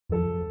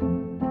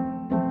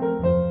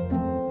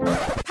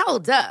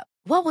Hold up.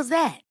 What was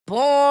that?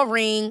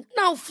 Boring.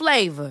 No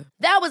flavor.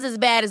 That was as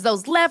bad as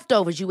those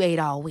leftovers you ate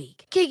all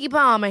week. Keke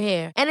Palmer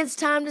here, and it's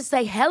time to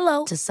say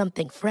hello to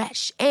something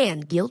fresh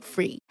and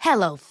guilt-free.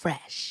 Hello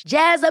Fresh.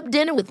 Jazz up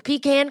dinner with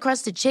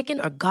pecan-crusted chicken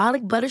or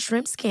garlic butter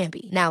shrimp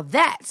scampi. Now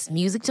that's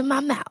music to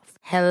my mouth.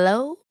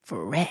 Hello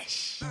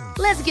Fresh.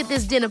 Let's get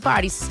this dinner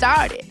party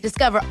started.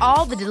 Discover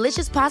all the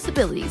delicious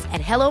possibilities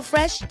at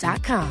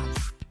hellofresh.com.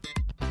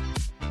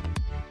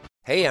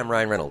 Hey, I'm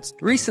Ryan Reynolds.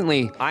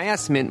 Recently, I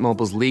asked Mint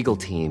Mobile's legal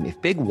team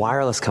if big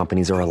wireless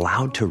companies are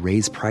allowed to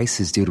raise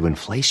prices due to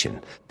inflation.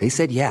 They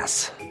said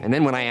yes. And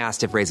then when I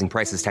asked if raising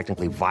prices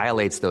technically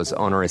violates those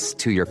onerous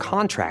two-year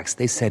contracts,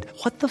 they said,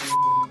 "What the f***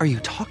 are you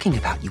talking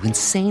about, you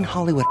insane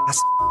Hollywood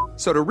ass?"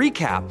 So to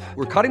recap,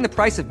 we're cutting the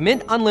price of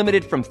Mint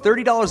Unlimited from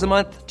 $30 a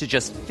month to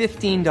just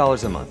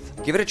 $15 a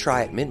month. Give it a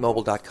try at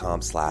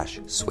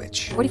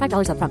mintmobile.com/switch.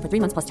 $45 up front for 3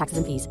 months plus taxes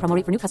and fees. Promo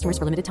rate for new customers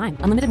for limited time.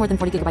 Unlimited more than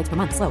 40 gigabytes per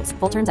month. Slows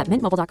full terms at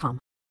mintmobile.com.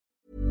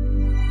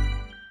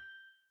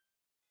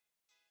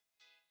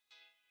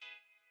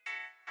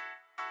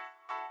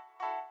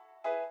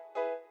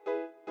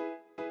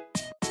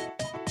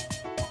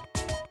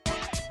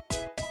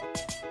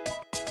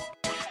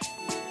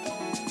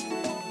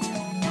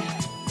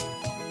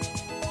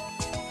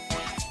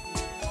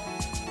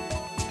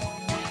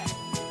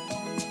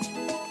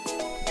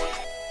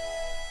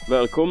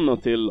 Välkomna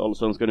till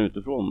Allsvenskan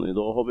utifrån.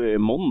 Idag har vi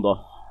måndag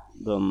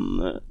den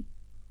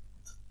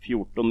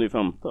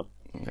 14/5.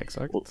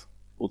 Exakt.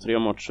 Och 3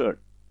 matcher.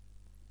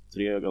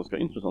 3 ganska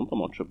intressanta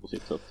matcher på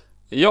sitt sätt.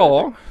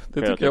 Ja,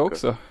 det tycker jag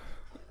också.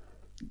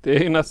 Det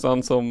är ju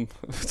nästan som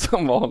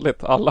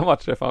vanligt. Alla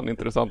matcher är fan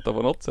intressanta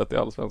på något sätt i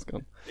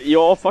Allsvenskan.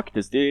 Ja,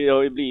 faktiskt. Det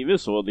har ju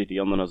blivit så lite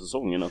grann den här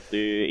säsongen att det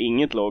är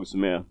inget lag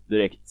som är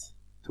direkt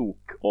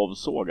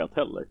avsågat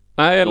heller.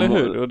 Nej, eller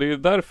hur? Och det är ju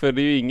därför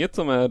det är ju inget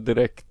som är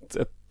direkt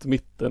ett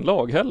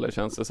mittenlag heller,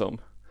 känns det som.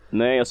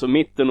 Nej, alltså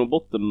mitten och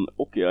botten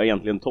och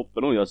egentligen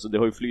toppen, och alltså det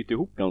har ju flyttit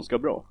ihop ganska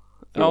bra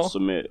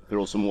för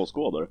oss som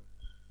åskådare.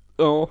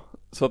 Ja,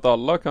 så att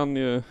alla kan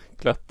ju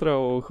klättra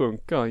och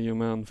sjunka i och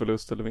med en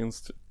förlust eller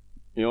vinst.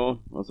 Ja,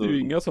 alltså... Det är ju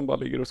inga som bara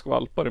ligger och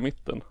skvalpar i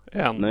mitten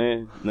än.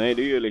 Nej,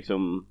 det är ju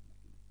liksom...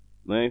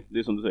 Nej, det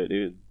är som du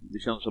säger, det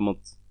känns som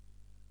att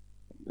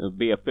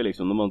BP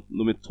liksom,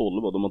 de är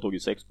 12 och de har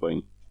tagit 6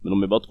 poäng. Men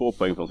de är bara 2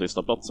 poäng från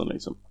sista platsen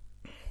liksom.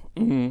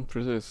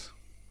 Precis.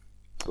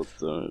 Så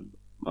att,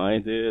 nej,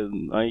 det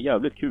är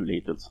jävligt kul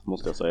hittills,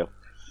 måste jag säga.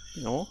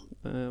 Ja,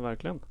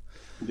 verkligen.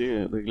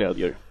 Det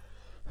glädjer.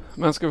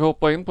 Men ska vi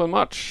hoppa in på en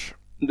match?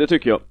 Det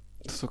tycker jag.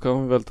 Så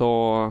kan vi väl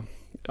ta,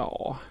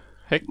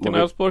 Häcken och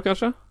Elfsborg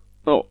kanske?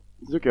 Ja,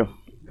 det tycker jag.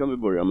 Det kan vi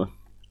börja med.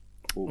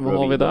 Vad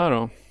har vi där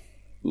då?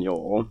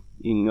 Ja,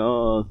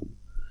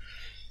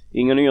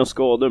 inga nya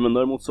skador, men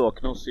däremot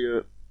saknas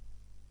ju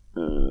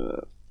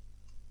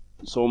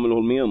Samuel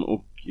Holmén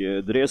och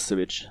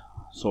Dresevic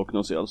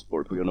saknas i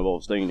Elfsborg på grund av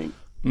avstängning.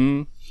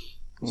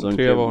 Sen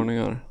 3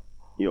 varningar.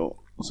 Ja,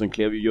 och sen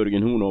klev ju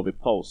Jörgen Horn av i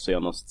paus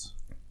senast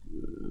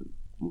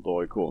mot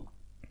AIK.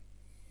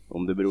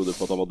 Om det berodde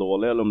på att han var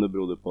dålig eller om det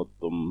berodde på att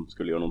de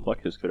skulle göra någon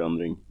taktisk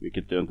förändring,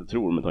 vilket jag inte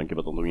tror med tanke på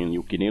att de tog in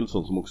Jocke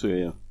Nilsson som också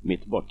är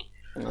mittback.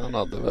 Han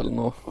hade väl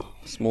några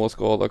små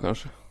skada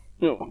kanske.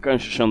 Ja,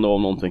 kanske kände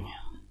av någonting.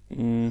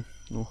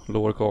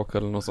 Lårkaka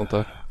eller något sånt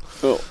där.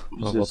 Ja,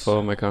 precis. Han var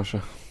för mig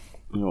kanske.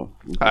 Ja,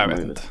 jag vet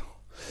inte.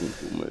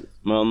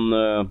 Men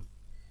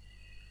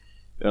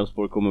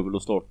Elfsborg kommer väl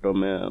att starta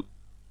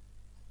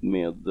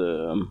med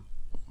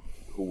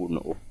Horn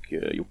och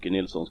Jocke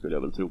Nilsson, skulle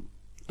jag väl tro.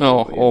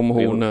 Ja, om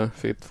Horn är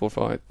fit for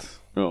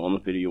fight. Ja,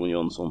 annars blir det Jon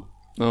Jönsson.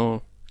 Ja,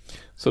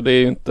 så det är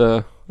ju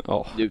inte...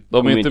 Ja,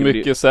 de är inte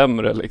mycket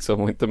sämre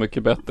liksom och inte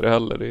mycket bättre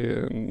heller. Det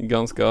är en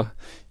ganska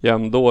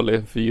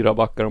jämndålig 4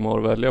 backar de har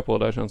att välja på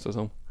där, känns det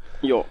som.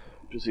 Ja,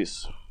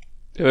 precis.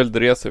 Det är väl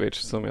Dresevic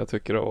som jag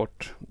tycker har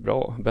varit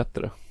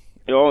bättre.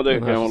 Ja, det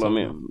kan jag hålla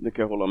med. Det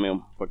kan jag hålla med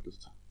om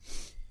faktiskt.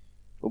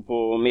 Och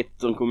på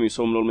mitten kommer ju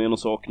Samuel med och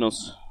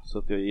saknas. Så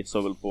att jag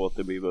gissar väl på att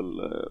det blir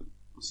väl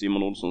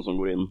Simon Olsson som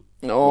går in.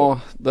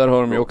 Ja, där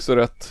har de ju också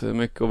rätt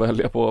mycket att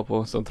välja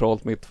på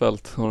centralt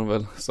mittfält. Har de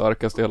väl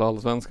starkast i hela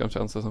Allsvenskan,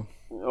 känns det som.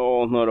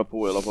 Ja, nära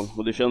på i alla fall.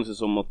 Och det känns ju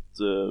som att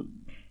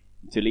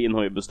Thelin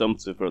har ju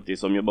bestämt sig för att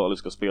Issam Jebali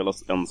ska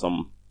spelas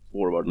ensam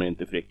forward när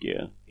inte Frick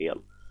är hel.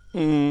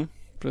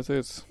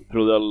 Precis.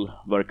 Prodell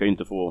verkar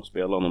inte få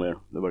spela något mer.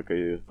 Det verkar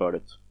ju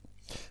färdigt.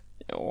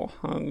 Ja,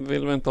 han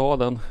vill väl inte ha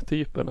den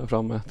typen där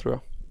framme, tror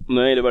jag.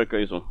 Nej, det verkar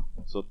ju så.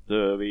 Så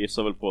att vi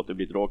gissar väl på att det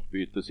blir ett rakt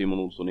byte. Simon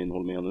Olsson in,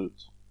 Holmén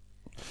ut.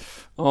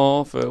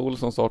 Ja, för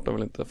Olsson startar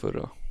väl inte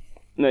förra.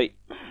 Nej,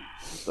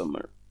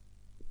 stämmer.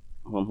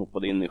 Han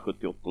hoppade in i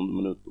 78:e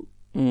minuten.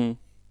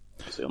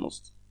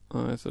 Senast.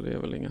 Nej, så det är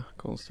väl inga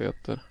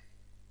konstigheter.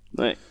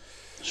 Nej,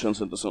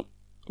 känns inte så.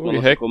 Och i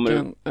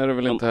Häcken är det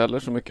väl inte heller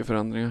så mycket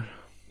förändringar.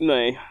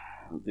 Nej,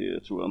 det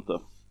tror jag inte.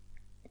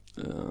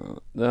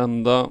 Det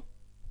enda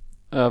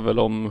är väl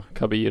om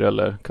Kabir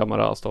eller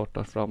Kamara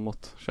startar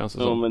framåt, känns det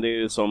som. Ja, men det är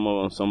ju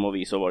samma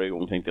visa varje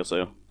gång, tänkte jag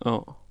säga.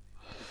 Ja.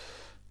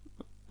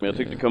 Men jag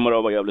tyckte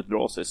Kamara var jävligt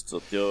bra sist, så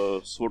att jag har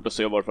svårt att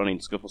se varför han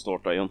inte ska få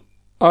starta igen.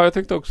 Ja, jag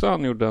tyckte också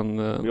han gjorde en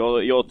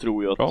jag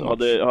tror ju att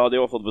hade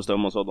jag fått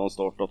bestämma så hade han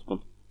startat.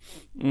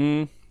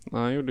 Men...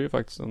 han gjorde ju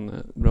faktiskt en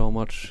bra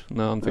match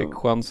när han fick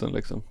chansen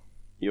liksom.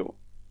 Jo.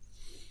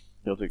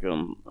 Jag tycker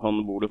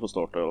han borde få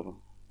starta i alla fall.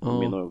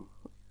 Ja.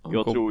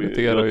 Han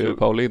kompletterar ju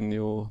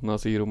Paulinho och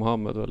Nasir och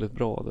Mohammed väldigt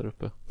bra där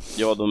uppe.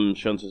 Ja, de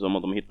känns ju som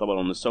att de hittar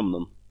varandra i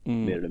sömnen,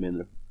 mer eller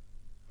mindre.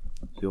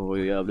 Så jag har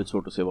ju jävligt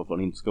svårt att se varför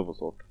han inte ska få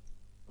starta,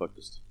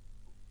 faktiskt.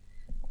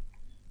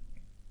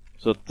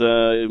 Så att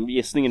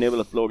gissningen är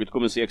väl att laget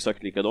kommer se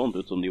exakt likadant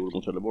ut som det gjorde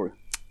mot Trelleborg.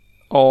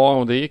 Ja,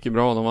 och det gick ju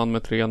bra. De vann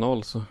med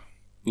 3-0 så.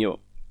 Ja.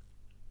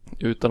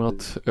 Utan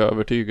att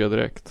övertyga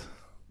direkt.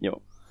 Ja.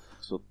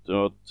 Så att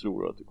jag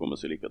tror att det kommer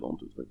se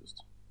likadant ut faktiskt.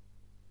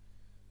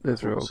 Det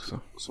tror jag också.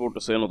 Svårt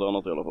att se något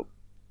annat i alla fall.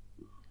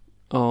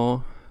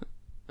 Ja.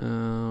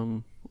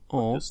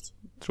 Ja.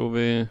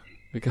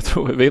 Vilka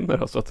tror vi vinner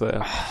då, så att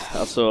säga?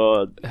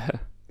 Alltså,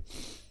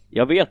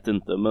 jag vet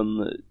inte,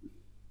 men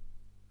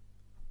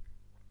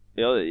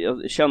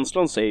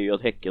känslan säger ju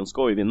att Häcken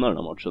ska ju vinna den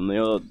här matchen. Men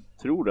jag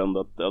tror ändå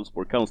att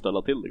Elfsborg kan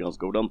ställa till det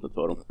ganska ordentligt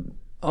för dem.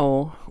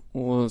 Ja,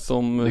 och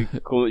som...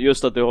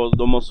 Just att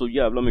de har så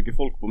jävla mycket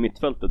folk på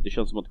mittfältet. Det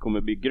känns som att det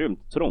kommer bli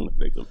grymt trångt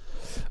liksom.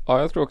 Ja,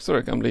 jag tror också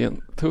det kan bli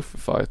en tuff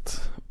fight.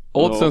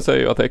 Oddsen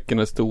säger ju att Häcken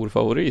är stor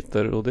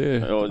favoriter. Och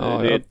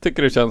jag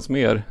tycker det känns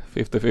mer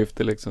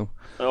 50-50 liksom.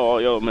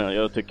 Ja,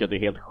 jag tycker att det är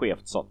helt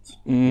skevt satt.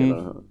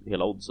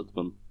 Hela oddset,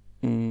 men...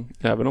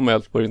 Även om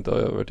Elfsborg inte har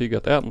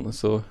övertygat än,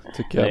 så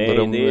tycker jag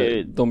ändå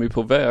de är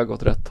på väg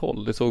åt rätt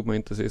håll. Det såg man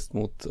inte sist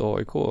mot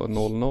AIK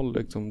 0-0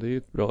 liksom. Det är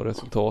ett bra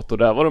resultat. Och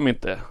där var de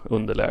inte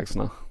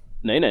underlägsna.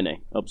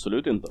 Nej,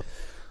 absolut inte.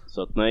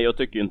 Så att nej, jag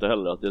tycker inte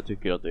heller att jag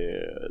tycker att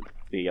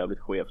det är jävligt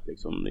skevt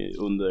liksom. Det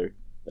är under,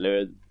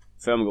 eller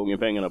 5 gånger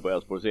pengarna på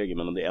Elfsborgs seger,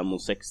 men det är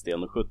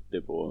 1,60,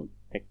 1,70 på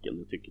Häcken.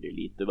 Jag tycker det är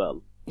lite väl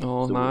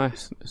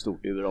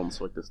stort överans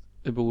faktiskt.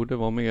 Det borde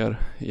vara mer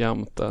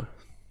jämnt där.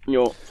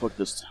 Ja,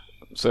 faktiskt.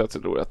 Så jag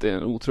tror att det är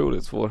en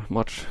otroligt svår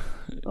match.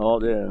 Ja,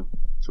 det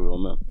tror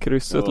jag med.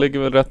 Krysset ligger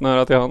väl rätt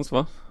nära till hans,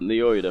 va? Det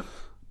gör ju det,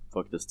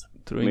 faktiskt.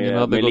 Tror ingen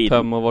hade gått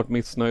hem och varit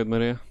missnöjd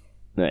med det.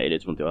 Nej, det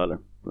tror inte jag heller.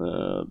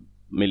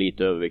 Med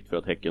lite övervikt för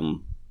att Häcken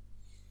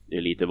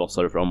är lite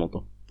vassare framåt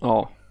då.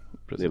 Ja,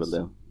 precis.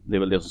 Det är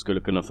väl det som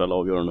skulle kunna fälla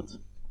avgörandet.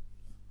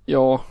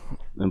 Ja.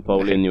 En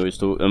Paulinho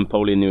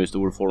i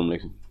stor form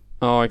liksom.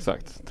 Ja,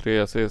 exakt. 3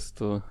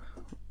 assist och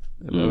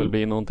det lär väl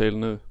bli någon till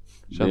nu.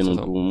 Det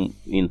är nog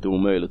inte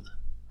omöjligt.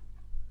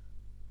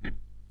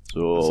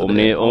 Så alltså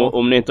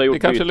om ni inte har gjort det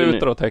kanske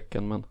lutar åt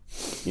Häcken, men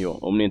ja,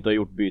 om ni inte har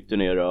gjort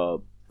byten i era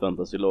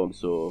fantasylag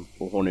så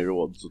och har ni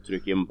råd, så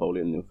tryck in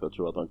Paulinho, för jag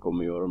tror att han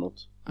kommer göra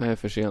något. Det är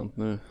för sent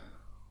nu.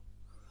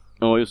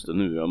 Ja, just det,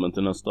 nu, ja, men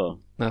till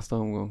nästa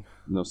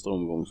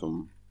omgång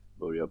som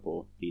börjar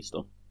på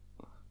tisdag,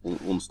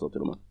 onsdag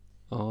till och med.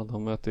 Ja,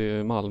 de möter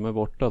ju Malmö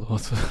borta då,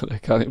 så det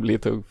kan ju bli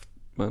tufft,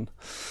 men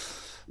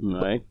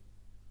nej.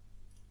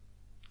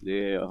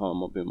 Det är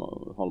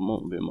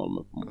Hammarby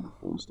Malmö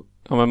på onsdag.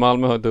 Ja, men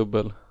Malmö har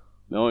dubbel.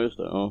 Ja, just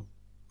det, ja.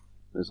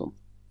 Det är sant.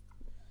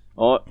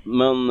 Ja,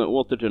 men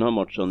åter till den här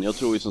matchen. Jag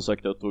tror ju som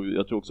sagt att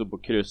jag tror också på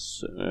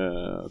kryss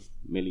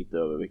med lite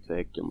övervikt för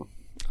Häcken.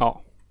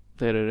 Ja,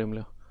 det är det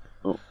rimliga.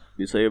 Ja,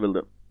 vi säger väl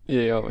det.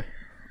 Det gör vi.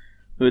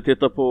 Vi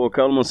tittar på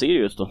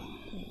Kalmar-Sirius då.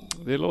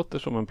 Det låter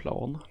som en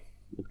plan.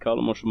 Ett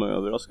Kalmar som har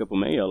överraskat på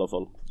mig i alla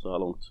fall så här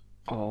långt.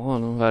 Ja,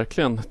 han har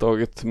verkligen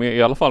tagit med,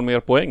 i alla fall mer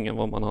poäng än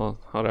vad man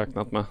har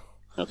räknat med.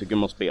 Jag tycker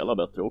man spelar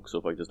bättre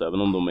också faktiskt,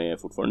 även om de är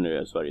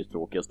fortfarande Sveriges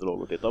tråkigaste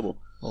lag att titta på.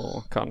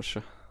 Ja,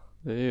 kanske.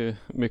 Det är ju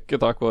mycket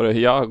tack vare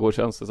Iago,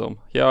 känns det som.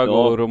 Iago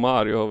och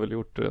Romario har väl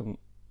gjort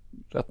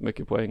rätt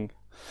mycket poäng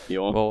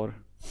var.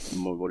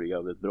 De har varit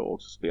jävligt bra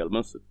också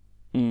spelmässigt.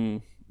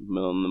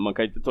 Men man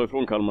kan inte ta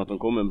ifrån Kalmar att de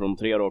kommer från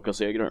 3 raka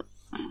segrar.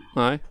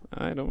 Nej,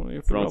 de har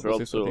gjort bra på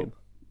sista tiden.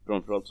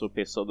 Framförallt så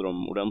pissade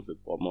de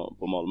ordentligt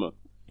på Malmö.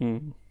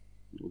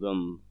 Och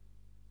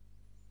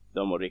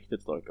den var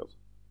riktigt stark alltså.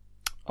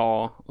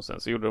 Ja, och sen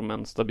så gjorde de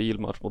en stabil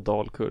match mot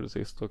Dalkurd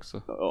sist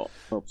också. Ja,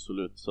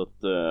 absolut. Så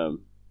att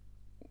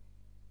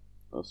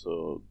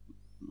alltså,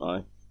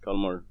 nej,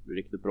 Kalmar är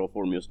riktigt bra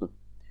form just nu.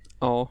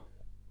 Ja,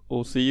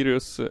 och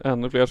Sirius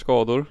ännu fler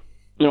skador.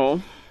 Ja.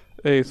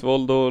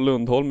 Eisvold och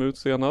Lundholm ut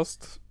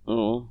senast.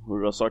 Ja,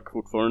 och Razak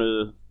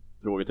fortfarande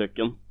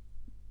frågetecken.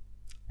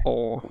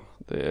 Ja,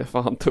 det är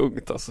fan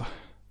tungt alltså.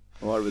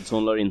 Och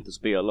Arvidsson lär inte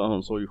spela.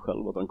 Han sa ju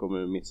själv att han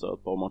kommer missa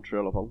ett par matcher i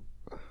alla fall.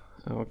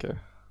 Ja, okej.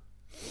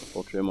 Ett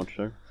par 3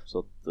 matcher. Så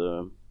att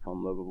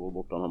han lär vara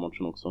borta den här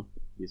matchen också,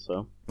 gissar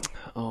jag.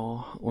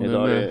 Ja, och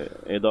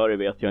Edari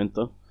vet jag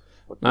inte.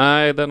 Faktiskt.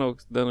 Nej,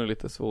 den är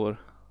lite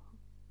svår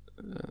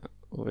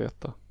att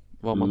veta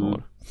vad man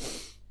har.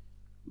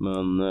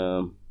 Men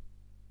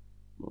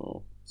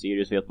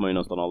Sirius vet man ju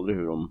nästan aldrig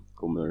hur de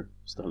kommer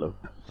ställa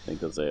upp,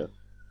 tänkte jag säga.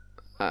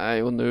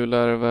 Nej, och nu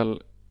lär det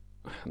väl...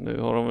 Nu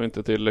har de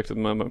inte tillräckligt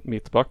med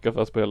mittbackar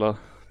för att spela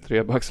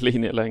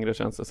 3-backslinje längre,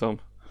 känns det som.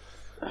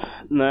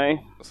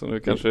 Nej. Så nu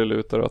kanske det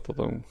lutar att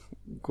de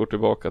går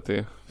tillbaka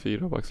till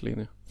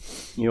 4-backslinje.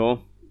 Ja.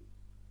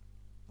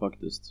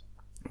 Faktiskt.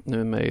 Nu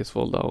är May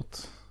sold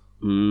out.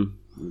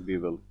 Det blir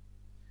väl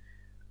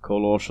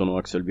Carl Larsson och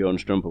Axel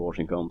Björnström på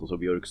varsin kant. Och så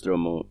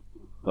Björkström och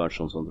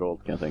Persson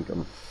centralt, kan jag tänka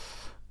mig.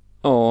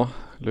 Ja,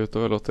 lutar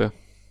väl åt det.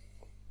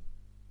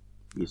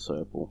 Gissar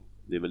jag på.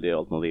 Det är väl det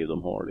alternativ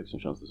de har liksom,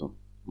 känns det som.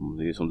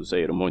 Det är som du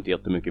säger, de har inte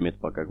jättemycket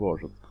mittbackar kvar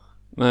så.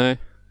 Nej.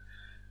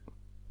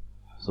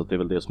 Så det är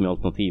väl det som är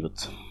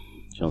alternativet,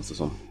 känns det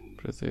som.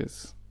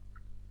 Precis.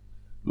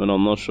 Men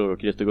annars så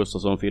Christer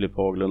Gustafsson, Filip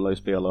Haglund lär ju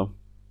spela.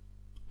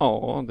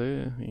 Ja, det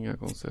är inga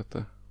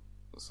konstigheter.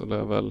 Så det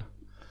är väl...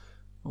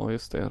 Ja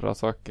just det,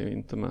 Razak är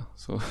inte med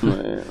så.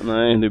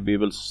 Nej, det blir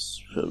väl...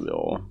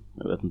 Ja,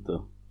 jag vet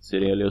inte.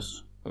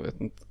 Sirelius. Jag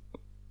vet inte.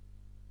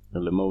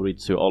 Eller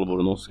Maurizio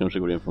Albornoz kanske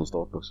går in från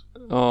start också.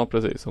 Ja,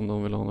 precis. Om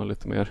de vill ha något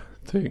lite mer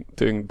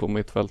tyngd på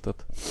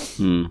mittfältet.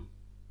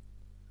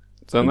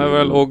 Sen är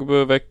väl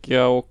Ogbu,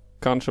 Vecchia och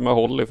kanske med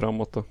Holly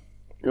framåt då.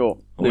 Ja,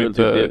 om det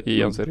inte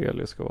Ian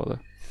Sirelius ska vara det.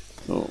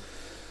 Ja.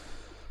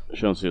 Det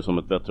känns ju som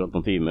ett bättre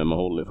alternativ med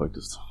Holly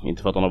faktiskt.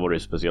 Inte för att han har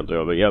varit speciellt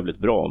jävligt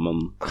bra, men...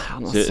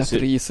 Han har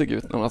sett risig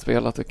ut när han har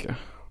spelat, tycker jag.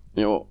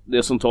 Ja,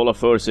 det som talar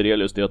för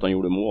Sirelius är att han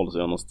gjorde mål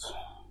senast.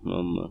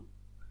 Men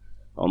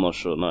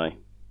annars så nej.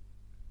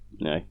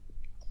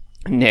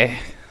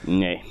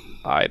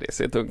 Nej, det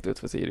ser tungt ut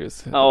för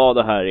Sirius. Ja,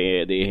 det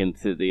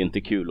är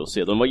inte kul att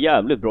se. De var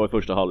jävligt bra i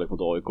första halvlek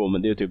mot AIK,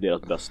 men det är typ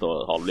deras bästa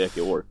halvlek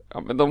i år.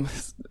 Ja, men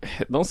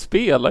de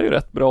spelar ju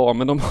rätt bra,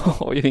 men de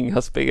har ju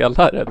inga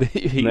spelare. Det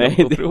är ju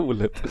helt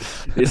otroligt.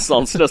 Det är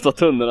sanslöst vad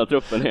tunn den här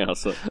truppen är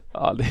alltså.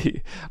 Ja,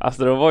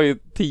 alltså de var ju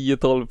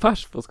 10-12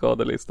 pers på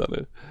skadelistan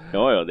nu.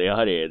 Ja,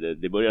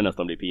 det börjar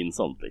nästan bli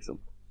pinsamt liksom.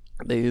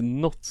 Det är ju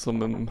något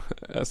som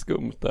är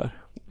skumt där.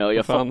 Ja,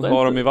 jag fan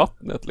har de i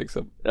vattnet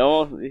liksom.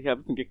 Ja, det är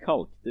jävligt mycket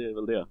kalk, det är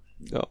väl det.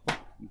 Ja.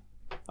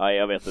 Nej,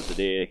 jag vet inte,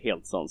 det är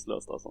helt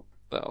sanslöst alltså.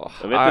 Ja,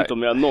 jag vet inte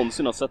om jag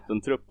någonsin har sett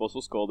en trupp och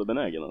så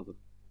skadebenägen alltså.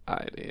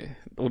 Nej,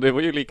 och det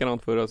var ju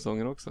likadant förra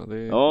säsongen också. Det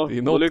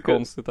är något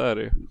konstigt där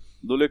ju.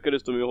 Då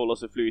lyckades de ju hålla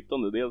sig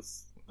flytande,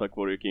 dels tack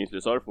vare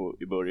Kingsley Sarfo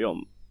i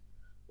början.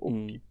 Och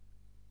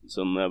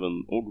sen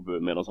även Ogbu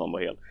medan han var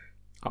hel.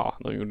 Ja,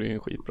 de gjorde ju en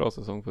skitbra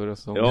säsong förra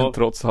säsongen,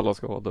 trots alla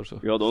skador så.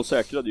 Ja, de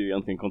säkrade ju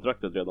egentligen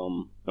kontraktet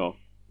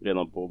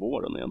redan på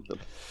våren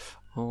egentligen.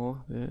 Ja,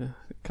 det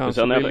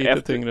kanske blir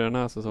lite tyngre den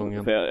här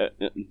säsongen.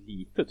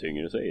 Lite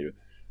tyngre säger du.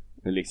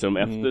 Men liksom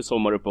efter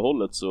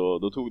sommaruppehållet så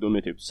då tog de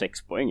ju typ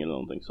 6 poäng eller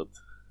någonting så att...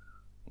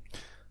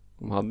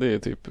 De hade ju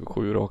typ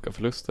 7 raka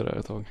förluster där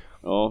ett tag.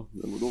 Ja,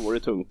 då var det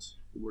tungt.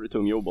 Då var det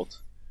tungjobbat.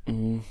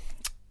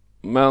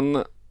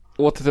 Men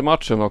åter till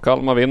matchen då.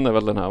 Kalmar vinner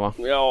väl den här, va?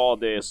 Ja,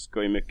 det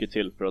ska ju mycket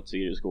till för att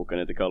Sirius ska åka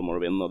ner till Kalmar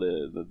och vinna.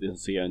 Det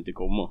ser jag inte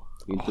komma.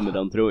 Inte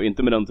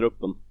med den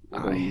truppen.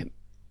 Nej.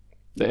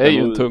 Det är ju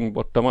en tung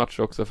bortamatch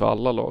också för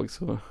alla lag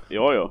så.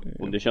 Ja,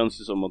 och det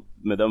känns ju som att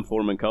med den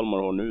formen Kalmar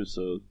har nu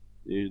så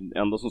det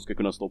enda som ska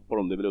kunna stoppa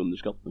dem, det är väl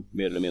underskattning,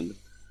 mer eller mindre.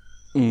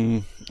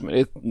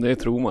 Men det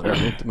tror man ju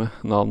inte med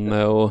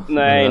Nanne och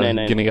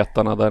nej.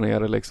 gnetarna där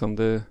nere liksom.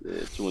 Det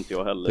tror inte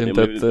jag heller. Det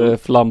är inte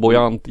ett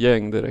flamboyant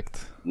gäng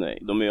direkt. Nej,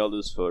 de är ju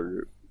alldeles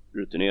för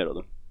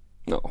rutinerade.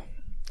 Ja.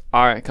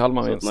 Nej,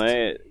 Kalmar vinst.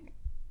 Nej,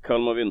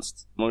 Kalmar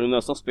vinst. Man vill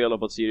nästan spela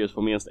på att Sirius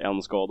får minst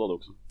en skadad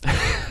också.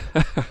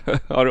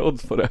 Har du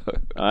odds på det?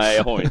 Nej,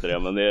 jag har inte det,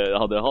 men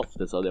hade jag haft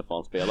det så hade jag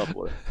fan spelat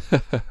på det.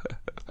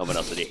 Ja, men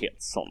alltså det är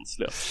helt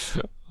sanslöst.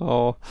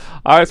 Ja.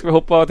 Nej, ska vi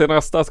hoppa till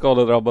nästa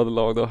skadedrabbade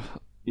lag då?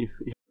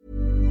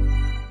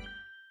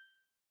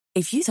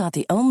 If you thought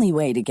the only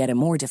way to get a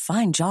more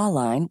defined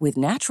jawline with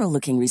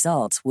natural-looking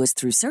results was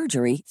through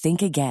surgery,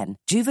 think again.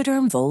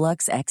 Juvederm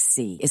Volux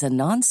XC is a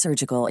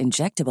non-surgical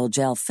injectable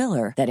gel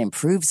filler that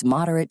improves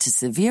moderate to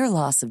severe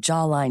loss of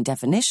jawline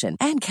definition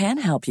and can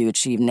help you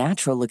achieve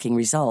natural-looking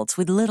results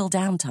with little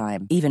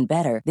downtime. Even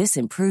better, this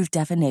improved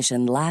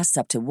definition lasts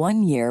up to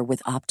 1 year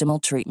with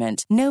optimal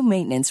treatment. No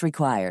maintenance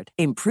required.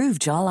 Improve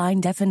jawline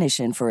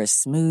definition for a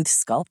smooth,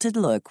 sculpted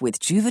look with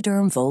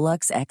Juvederm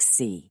Volux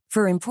XC.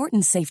 For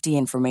important safety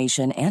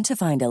information and to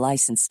find a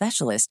licensed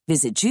specialist,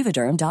 visit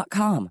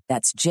Juvederm.com.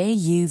 That's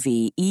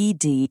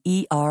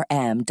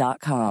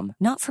JUVEDERM.com.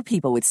 Not for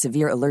people with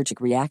severe allergic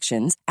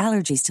reactions,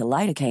 allergies to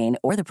lidocaine,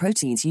 or the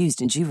proteins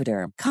used in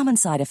Juvederm. Common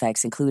side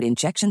effects include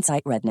injection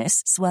site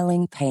redness,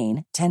 swelling,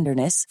 pain,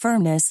 tenderness,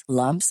 firmness,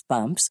 lumps,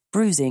 bumps,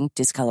 bruising,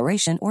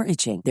 discoloration, or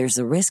itching. There's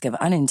a risk of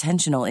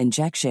unintentional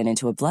injection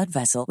into a blood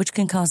vessel, which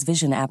can cause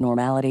vision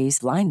abnormalities,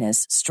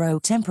 blindness,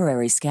 stroke,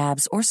 temporary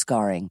scabs, or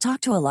scarring.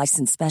 Talk to a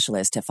licensed specialist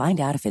to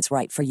find out if it's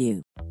right for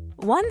you.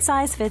 One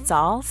size fits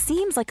all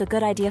seems like a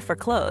good idea for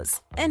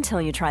clothes until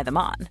you try them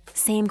on.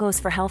 Same goes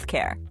for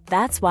healthcare.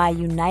 That's why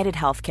United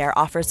Healthcare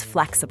offers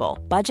flexible,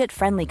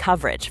 budget-friendly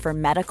coverage for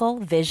medical,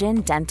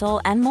 vision, dental,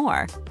 and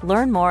more.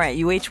 Learn more at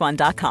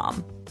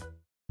UH1.com.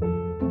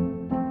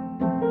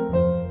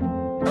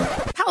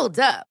 Hold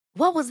up.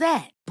 What was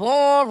that?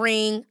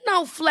 Boring.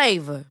 No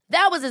flavor.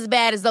 That was as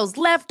bad as those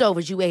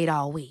leftovers you ate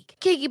all week.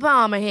 Keke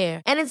Palmer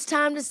here, and it's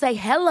time to say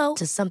hello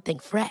to something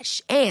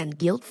fresh and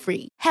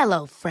guilt-free.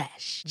 Hello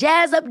Fresh.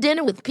 Jazz up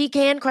dinner with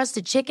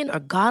pecan-crusted chicken or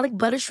garlic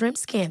butter shrimp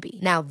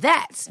scampi. Now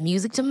that's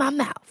music to my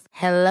mouth.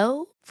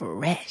 Hello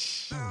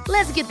Fresh.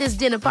 Let's get this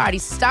dinner party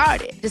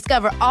started.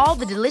 Discover all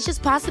the delicious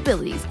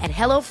possibilities at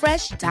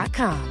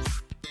hellofresh.com.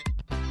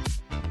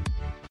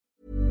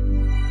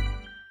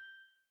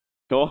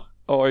 Ja.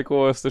 AIK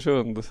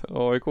Östersund.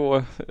 AIK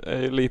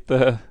är ju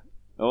lite...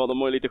 Ja,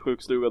 de har ju lite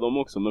sjukstuga de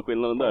också. Men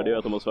skillnaden där det är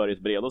att de har Sveriges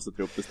bredaste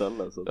trupp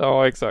istället. Så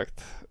ja,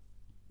 exakt.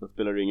 det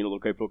spelar ingen roll. De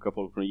kan ju plocka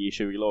folk från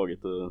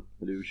J20-laget eller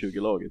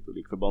U20-laget och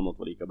likförbannat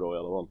var lika bra i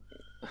alla fall.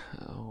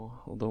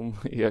 Ja, och de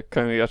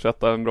kan ju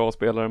ersätta en bra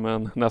spelare med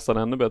en nästan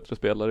ännu bättre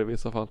spelare i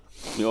vissa fall.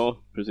 Ja,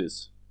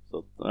 precis. Så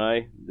att,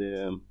 nej,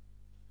 det...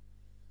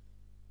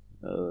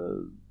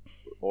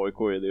 AIK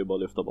är det ju bara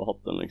att lyfta på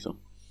hatten liksom.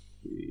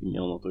 Det är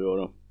inget annat att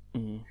göra.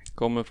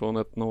 Kommer från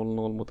ett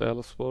 0-0 mot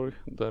Elfsborg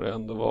där det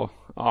ändå var,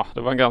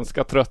 det var en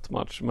ganska trött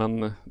match,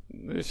 men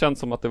det känns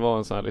som att det var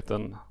en sån här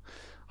liten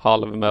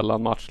halv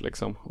mellanmatch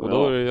liksom. Och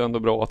då är det ju ändå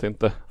bra att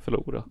inte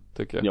förlora,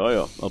 tycker jag.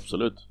 Ja,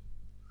 absolut.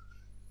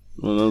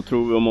 Men vad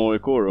tror vi om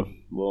AIK då?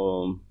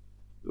 Vad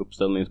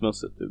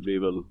uppställningsmässigt? Det blir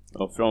väl,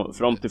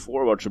 fram till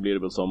forward så blir det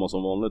väl samma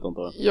som vanligt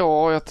antar jag.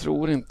 Ja, jag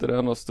tror inte det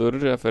är några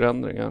större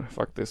förändringar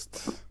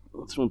faktiskt.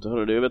 Jag tror inte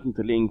heller det. Jag vet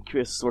inte,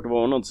 Lindqvist vart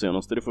varnad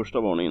senast. Är det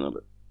första varningen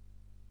eller?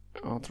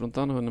 Jag tror inte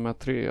han har hunnit med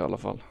 3 i alla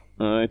fall.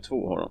 Nej,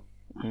 2 har han.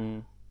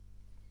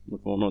 Det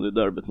var varnad i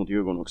derbyt mot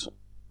Djurgården också.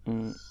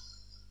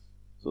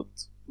 Så att,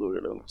 då är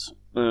det lugnt.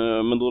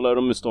 Men då lär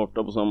de ju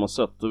starta på samma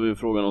sätt. Då är ju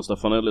frågan om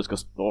Stefanelli ska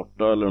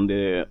starta eller om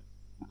det är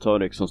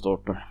Tarek som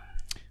startar.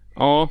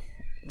 Ja,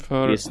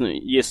 för...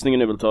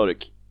 Gissningen är väl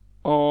Tarek.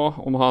 Ja,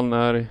 om han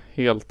är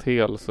helt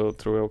hel så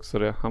tror jag också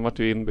det. Han var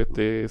ju inbytt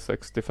i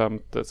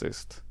 65:e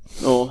sist.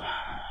 Ja,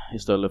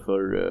 istället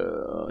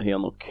för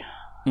Henok.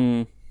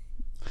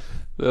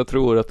 Jag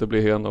tror att det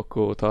blir Henok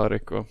och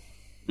Tarek och...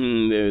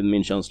 det är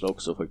min känsla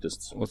också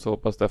faktiskt. Och så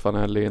hoppas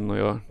Stefanelli in och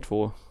gör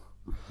 2.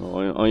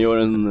 Ja, han gör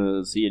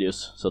en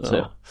Sirius så att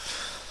säga.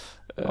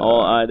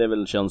 Ja, nej, det är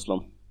väl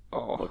känslan.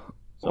 Ja,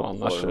 och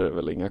annars är det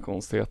väl inga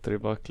konstigheter i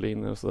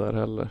backlinjer och sådär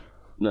heller.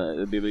 Nej,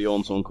 det blir väl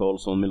Jansson,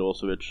 Karlsson,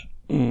 Milosevic.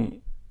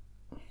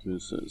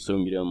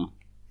 Sundgren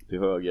till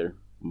höger,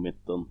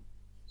 mitten,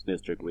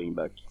 snedstreck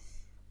wingback.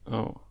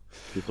 Ja.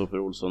 Kristoffer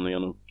Olsson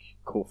igen och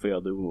Kofi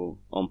Adu och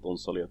Anton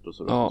Saletros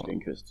och Rasmus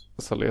Lindqvist.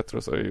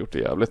 Saletros har ju gjort det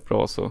jävligt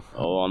bra så.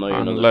 Ja,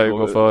 han lär ju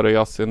gå före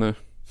Jassi nu.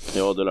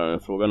 Ja, det är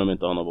frågan om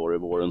inte han har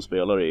varit vårens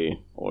spelare i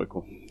AIK.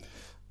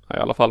 Ja, i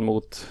alla fall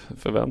mot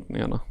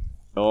förväntningarna.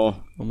 Ja,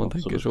 om man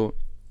tänker så.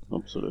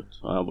 Absolut,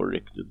 ja, han var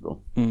riktigt bra.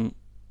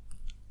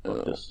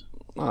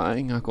 Nej,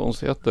 inga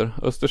konstigheter.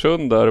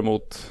 Östersund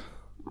däremot.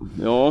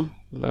 Ja,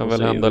 lär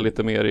väl hända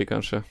lite mer i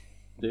kanske.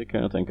 Det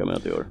kan jag tänka mig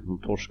att det gör. De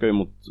torskar ju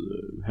mot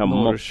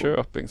hemma.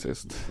 Norrköping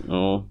sist.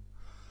 Ja.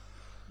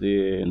 Det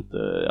är inte...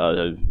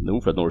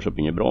 nog för att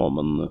Norrköping är bra,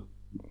 men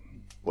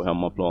på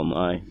hemmaplan,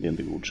 nej, det är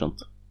inte godkänt.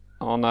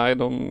 Ja, nej,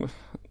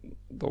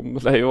 de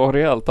lär ju vara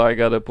rejält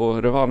taggade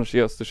på revansch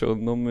i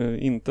Östersund. De är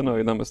inte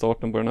nöjda med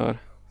starten på den här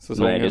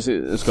säsongen. Nej,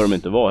 det ska de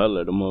inte vara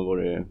heller. De har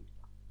varit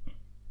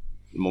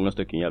många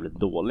stycken jävligt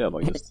dåliga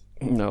faktiskt.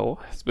 Ja,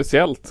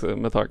 speciellt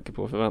med tanke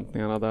på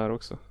förväntningarna där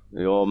också.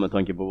 Ja, med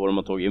tanke på vad de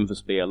har tagit in för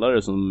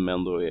spelare som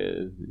ändå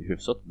är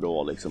hyfsat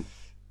bra liksom.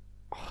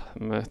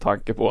 Med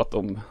tanke på att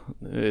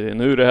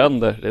nu det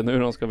händer, det är nu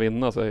de ska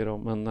vinna säger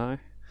de, men nej.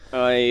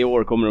 Nej, i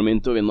år kommer de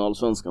inte att vinna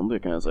Allsvenskan, det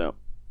kan jag säga.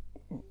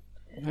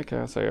 Det kan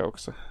jag säga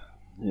också.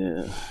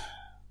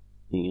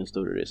 Ingen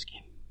större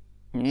risk.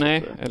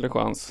 Nej, eller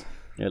chans.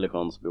 Eller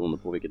chans beroende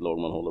på vilket lag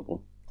man håller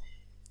på.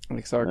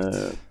 Exakt.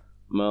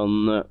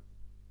 Men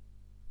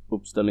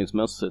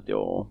uppställningsmässigt,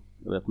 ja,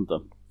 jag vet inte.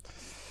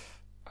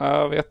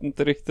 Jag vet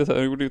inte riktigt.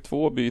 Jag gjorde ju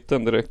 2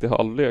 byten direkt i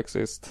halvlek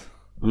sist.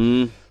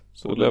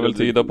 Så det är väl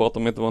tyda på att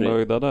de inte var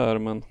nöjda där,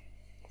 men...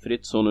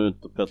 Fritzson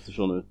ut och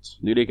Pettersson ut.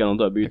 Det är likadant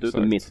där, byta ut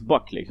en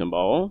mittback liksom.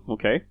 Ja,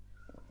 okej.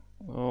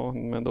 Ja,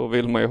 men då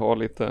vill man ju ha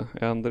lite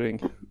ändring.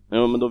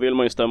 Ja, men då vill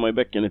man ju stämma i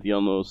bäcken lite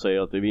grann och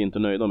säga att vi är inte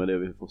nöjda med det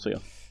vi får se.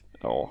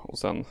 Ja, och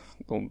sen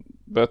de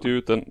bytte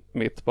ut en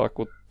mittback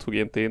och tog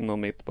inte in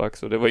någon mittback,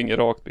 så det var inget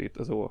rakt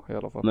byte så i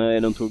alla fall.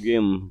 Nej, de tog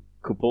in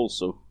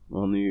Kopolso.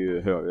 Han är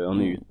ju höger,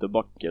 han är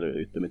ytterback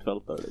eller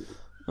yttermittfältare liksom.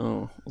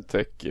 Ja, och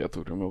Teki jag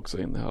tog de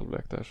också in i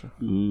halvlek där så.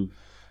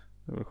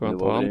 Det var skönt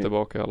att ha han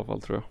tillbaka i alla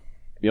fall, tror jag.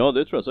 Ja,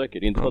 det tror jag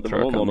säkert. Inte för att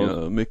det var någon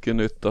göra mycket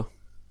nytta.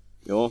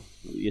 Ja,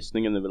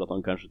 gissningen är väl att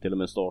han kanske till och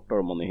med startar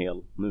om han är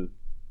hel nu.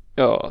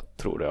 Ja, jag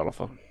tror det i alla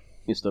fall.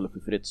 Istället för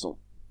Fritzson.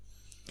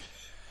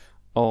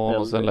 Ja,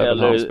 och sen lär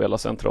han spela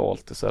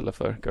centralt istället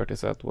för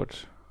Curtis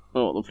Edwards.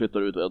 Ja, de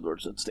flyttar ut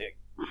Edwards ett steg.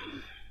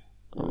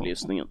 Det är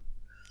gissningen.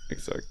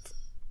 Exakt.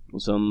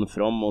 Och sen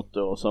framåt,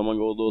 ja,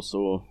 sammangår då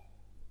så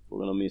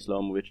frågan om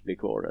Islamovic blir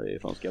kvar där, är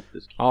fan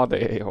skeptisk. Ja, det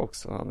är jag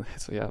också. Han är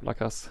så jävla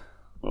kass.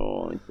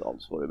 Ja, inte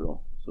alls var det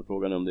bra. Så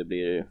frågan är om det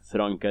blir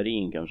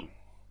Frankarin kanske.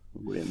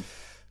 Går in.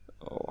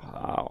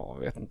 Jag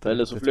vet inte.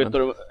 Eller så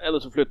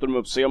flyttar de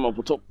upp Sema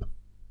på topp.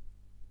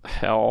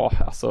 Ja,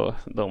 alltså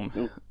de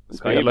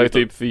spelar ju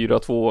typ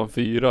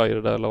 4-2-4 i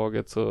det där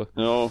laget, så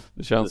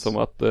det känns som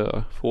att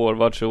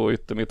forwards och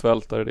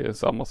yttermittfältare, det är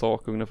samma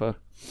sak ungefär.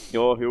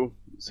 Ja, jo.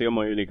 Ser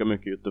man ju lika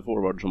mycket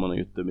ytterforward som man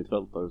är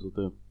yttermittfältare, så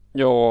det...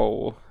 Ja,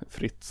 och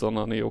Fritzson,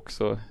 han är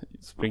också,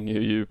 springer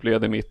ju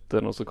djupled i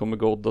mitten och så kommer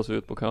Ghoddos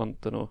ut på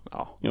kanten och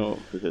Ja,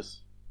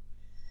 precis.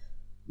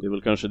 Det är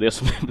väl kanske det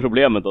som är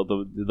problemet, att det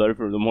är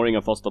därför de har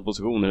inga fasta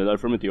positioner, det är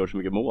därför de inte gör så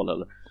mycket mål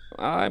heller.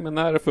 Nej, men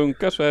när det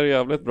funkar så är det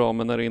jävligt bra,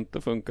 men när det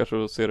inte funkar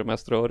så ser det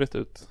mest rörigt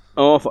ut.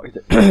 Ja,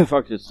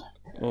 faktiskt.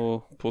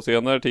 Och på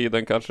senare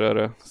tiden kanske är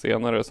det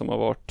senare som har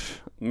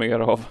varit mer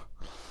av.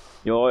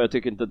 Ja, jag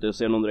tycker inte att jag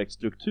ser någon direkt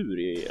struktur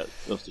i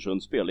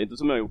Östersunds spel, inte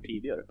som jag har gjort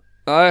tidigare.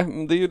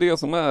 Nej, det är ju det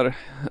som är.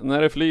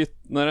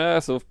 När det är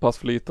så pass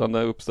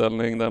flytande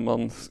uppställning där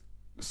man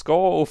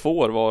ska och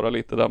får vara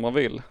lite där man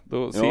vill,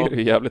 då ser det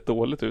ju jävligt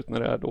dåligt ut när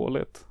det är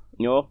dåligt.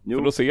 Ja, jo.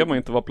 För då ser man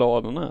inte vad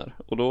planen är,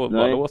 och då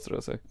bara låser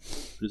det sig.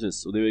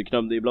 Precis, och det är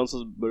knappt, ibland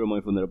så börjar man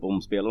ju fundera på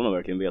om spelarna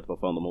verkligen vet vad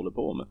fan de håller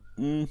på med.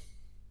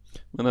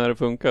 Men när det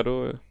funkar,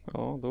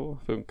 då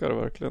funkar det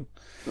verkligen.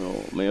 Ja,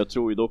 men jag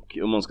tror ju dock,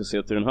 om man ska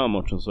se till den här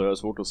matchen, så är det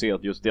svårt att se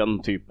att just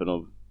den typen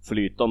av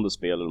flytande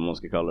spel, eller vad man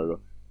ska kalla det då,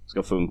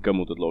 ska funka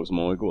mot ett lag som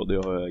AIK. Det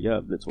har jag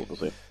jävligt svårt att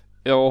se.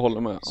 Jag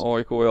håller med.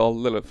 AIK är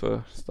alldeles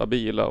för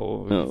stabila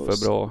och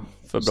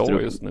för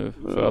bra just nu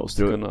för att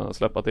kunna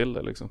släppa till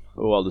det liksom.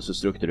 Och alldeles för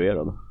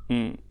strukturerade.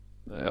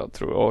 Jag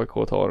tror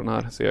AIK tar den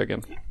här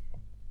segern.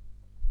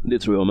 Det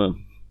tror jag med.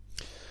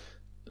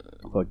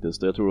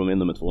 Faktiskt, jag tror de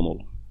vinner med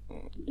 2-0.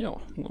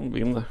 Ja, de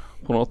vinner.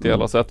 På något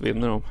jävla sätt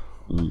vinner de.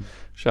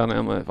 Känner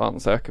jag mig fan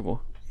säker på.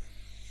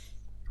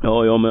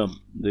 Ja, jag med.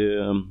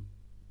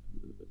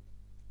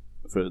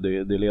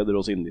 Det leder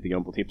oss in lite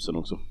grann på tipsen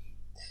också.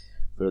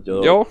 För att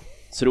jag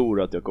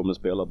tror att jag kommer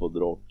spela på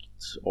rak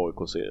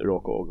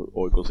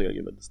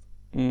AIK-seger faktiskt.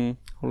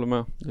 Håller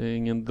med. Det är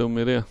ingen dum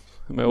idé.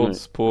 Med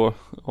odds på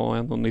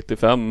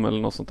 1,95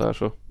 eller något sånt där,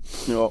 så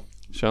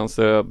känns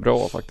det bra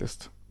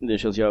faktiskt. Det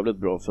känns jävligt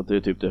bra, för att det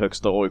är typ det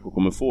högsta AIK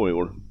kommer få i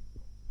år.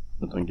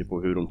 Med tanke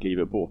på hur de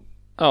kliver på.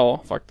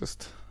 Ja,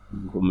 faktiskt.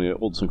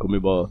 Oddsen kommer ju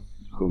bara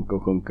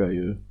sjunka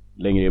ju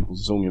längre in på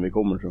säsongen vi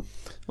kommer, så.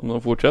 Om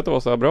de fortsätter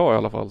vara så här bra i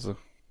alla fall, så.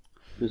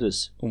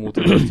 Precis. Och mot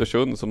ett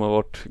Östersund som har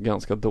varit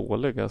ganska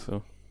dåliga,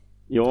 så.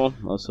 Ja,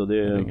 alltså det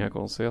är inga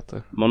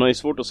konstigheter. Man har ju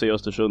svårt att se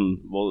Östersund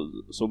vara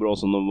så bra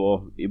som de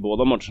var i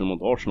båda matcherna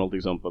mot Arsenal till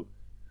exempel.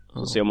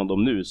 Så ser man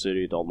dem nu så är det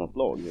ju ett annat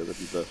lag, jag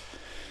vet inte.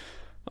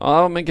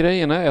 Ja, men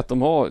grejen är att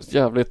de har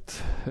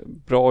jävligt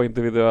bra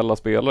individuella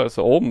spelare,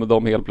 så om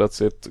de helt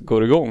plötsligt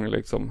går igång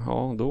liksom,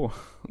 då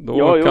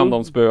kan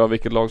de spöa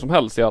vilket lag som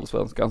helst i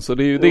Allsvenskan. Så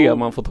det är ju det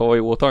man får ta i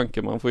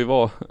åtanke. Man får ju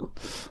vara,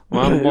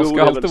 man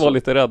ska alltid vara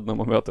lite rädd när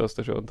man möter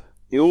Östersund.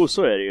 Jo,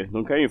 så är det ju.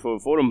 De kan ju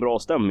få de bra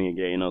stämning i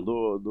grejerna,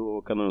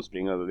 då kan de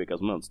springa över vilka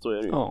som helst, så är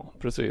det ju. Ja,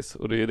 precis.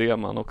 Och det är ju det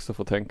man också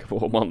får tänka på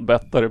om man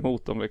bettar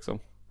emot dem liksom.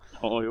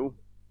 Ja, jo.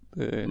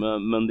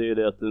 Men det är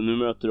det att nu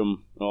möter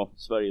de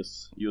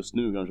Sveriges just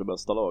nu kanske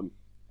bästa lag.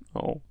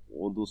 Ja.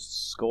 Och då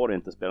ska det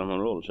inte spela någon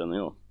roll, känner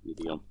jag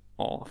lite grann.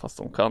 Ja, fast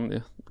de kan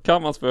ju.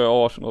 Kan man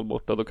spela Arsenal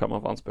borta, då kan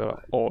man fan spela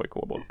AIK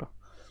borta.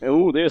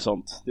 Jo, det är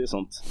sant.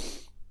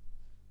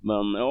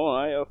 Men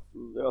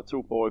jag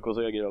tror på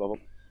AIK-seger i alla fall.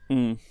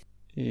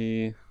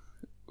 I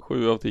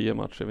 7 av 10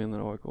 matcher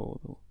vinner AIK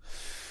då.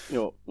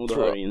 Ja, och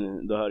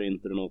det här är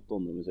inte den 8:e,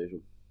 om vi säger så.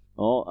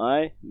 Ja,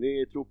 nej,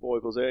 vi tror på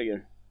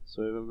AIK-seger.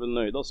 Så är vi väl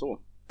nöjda så.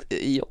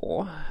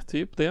 Ja,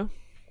 typ det.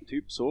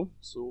 Typ så.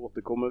 Så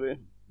återkommer vi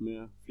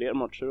med fler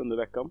matcher under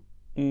veckan.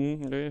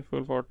 Det är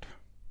full fart.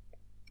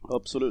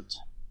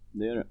 Absolut,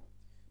 det är det.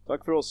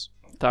 Tack för oss.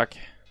 Tack.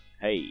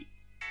 Hej.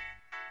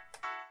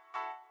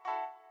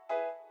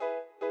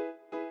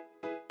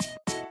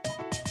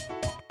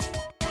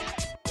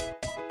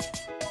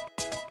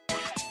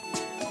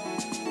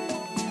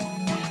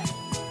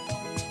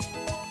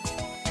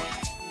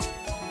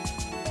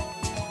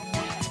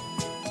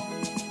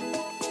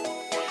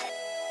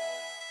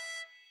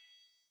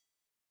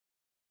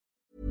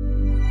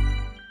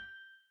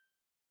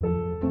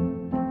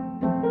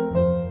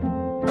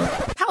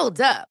 Hold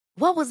up.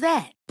 What was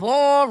that?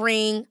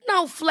 Boring.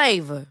 No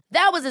flavor.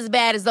 That was as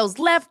bad as those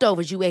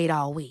leftovers you ate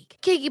all week.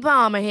 Keke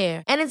Palmer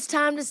here, and it's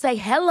time to say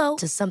hello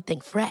to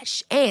something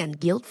fresh and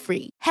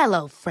guilt-free.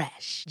 Hello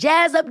Fresh.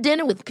 Jazz up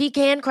dinner with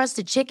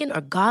pecan-crusted chicken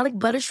or garlic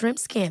butter shrimp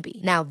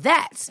scampi. Now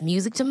that's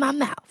music to my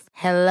mouth.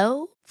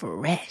 Hello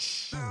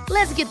Fresh.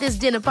 Let's get this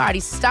dinner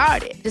party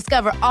started.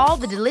 Discover all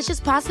the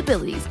delicious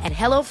possibilities at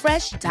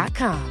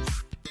hellofresh.com.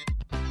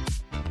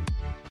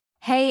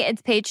 Hey,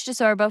 it's Paige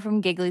DeSorbo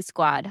from Giggly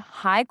Squad.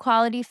 High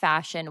quality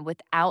fashion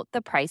without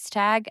the price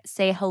tag.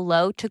 Say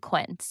hello to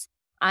Quince.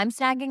 I'm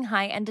snagging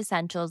high-end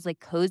essentials like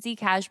cozy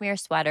cashmere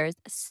sweaters,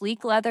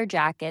 sleek leather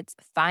jackets,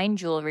 fine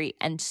jewelry,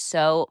 and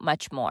so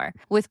much more.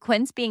 With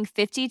Quince being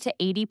 50 to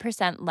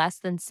 80% less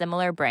than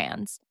similar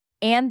brands.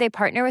 And they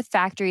partner with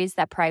factories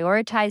that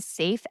prioritize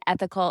safe,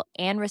 ethical,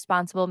 and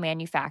responsible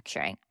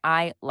manufacturing.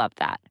 I love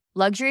that.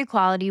 Luxury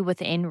quality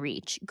within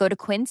reach. Go to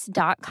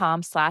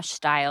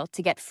quince.com/style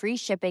to get free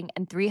shipping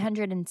and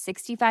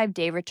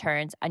 365-day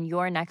returns on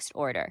your next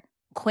order.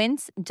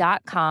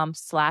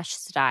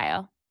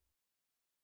 Quince.com/style.